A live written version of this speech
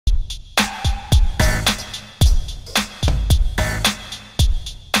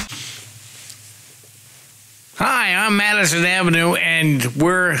Hi, I'm Madison Avenue, and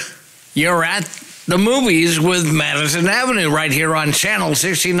you're at the movies with Madison Avenue right here on Channel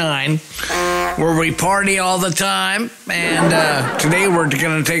 69, where we party all the time. And today we're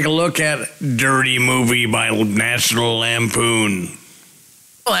going to take a look at Dirty Movie by National Lampoon.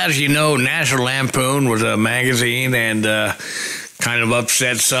 Well, as you know, National Lampoon was a magazine and kind of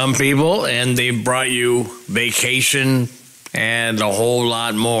upset some people, and they brought you Vacation and a whole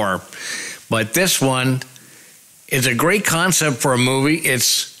lot more. But this one is a great concept for a movie.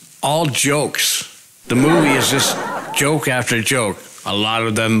 It's all jokes. The movie is just joke after joke. A lot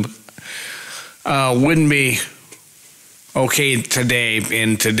of them wouldn't be okay today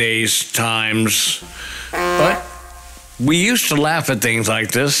in today's times. But we used to laugh at things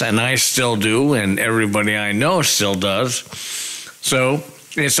like this, and I still do, and everybody I know still does. So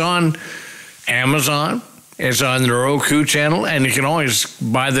it's on Amazon. It's on the Roku channel, and you can always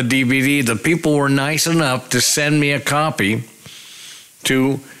buy the DVD. The people were nice enough to send me a copy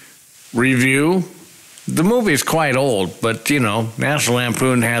to review. The movie is quite old, but, you know, National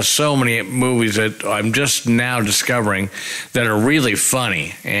Lampoon has so many movies that I'm just now discovering that are really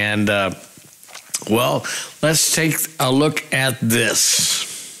funny. And, well, let's take a look at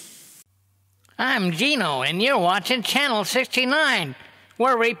this. I'm Gino, and you're watching Channel 69,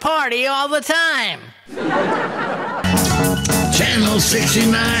 where we party all the time. Channel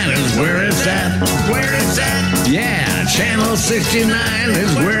 69 is where it's at. Where it's at. Yeah, Channel 69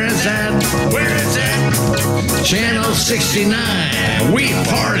 is where it's at. Where it's at. Channel 69, we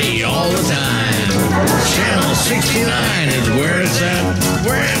party all the time. Channel 69 is where it's at.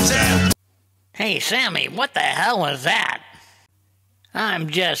 Where it's at. Hey, Sammy, what the hell was that? I'm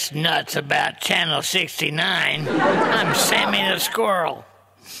just nuts about Channel 69. I'm Sammy the Squirrel.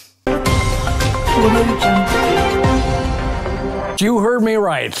 You heard me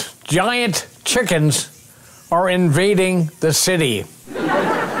right. Giant chickens are invading the city.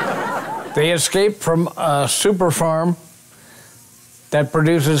 They escaped from a super farm that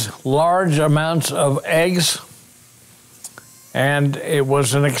produces large amounts of eggs, and it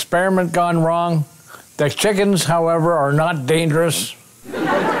was an experiment gone wrong. The chickens, however, are not dangerous.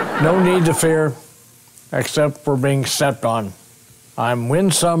 No need to fear, except for being stepped on. I'm win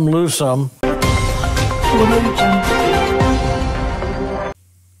some, lose some.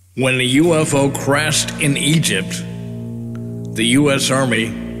 When a UFO crashed in Egypt, the U.S.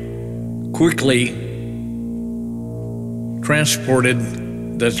 Army quickly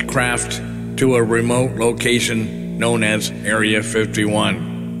transported the craft to a remote location known as Area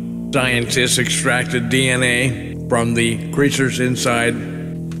 51. Scientists extracted DNA from the creatures inside.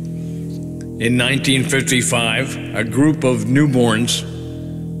 In 1955, a group of newborns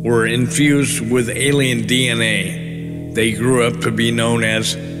were infused with alien DNA. They grew up to be known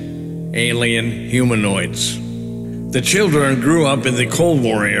as alien humanoids. The children grew up in the Cold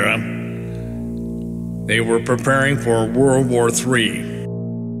War era. They were preparing for World War III.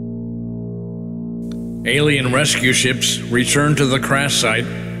 Alien rescue ships returned to the crash site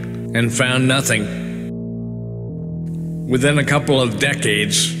and found nothing. Within a couple of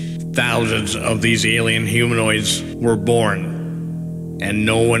decades, thousands of these alien humanoids were born, and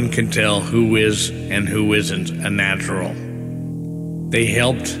no one can tell who is and who isn't a natural. They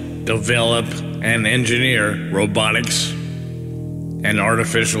helped develop and engineer robotics and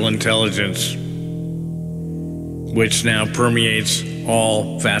artificial intelligence, which now permeates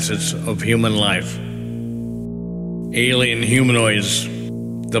all facets of human life. Alien humanoids,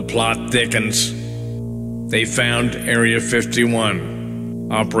 the plot thickens. They found Area 51.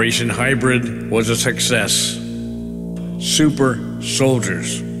 Operation Hybrid was a success. Super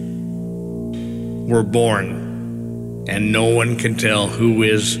soldiers were born, and no one can tell who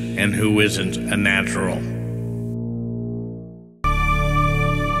is and who isn't a natural.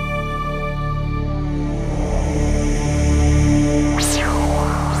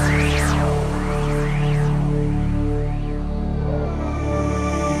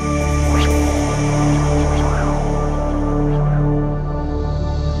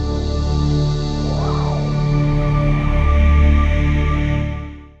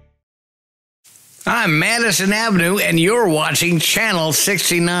 I'm Madison Avenue, and you're watching Channel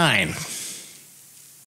 69.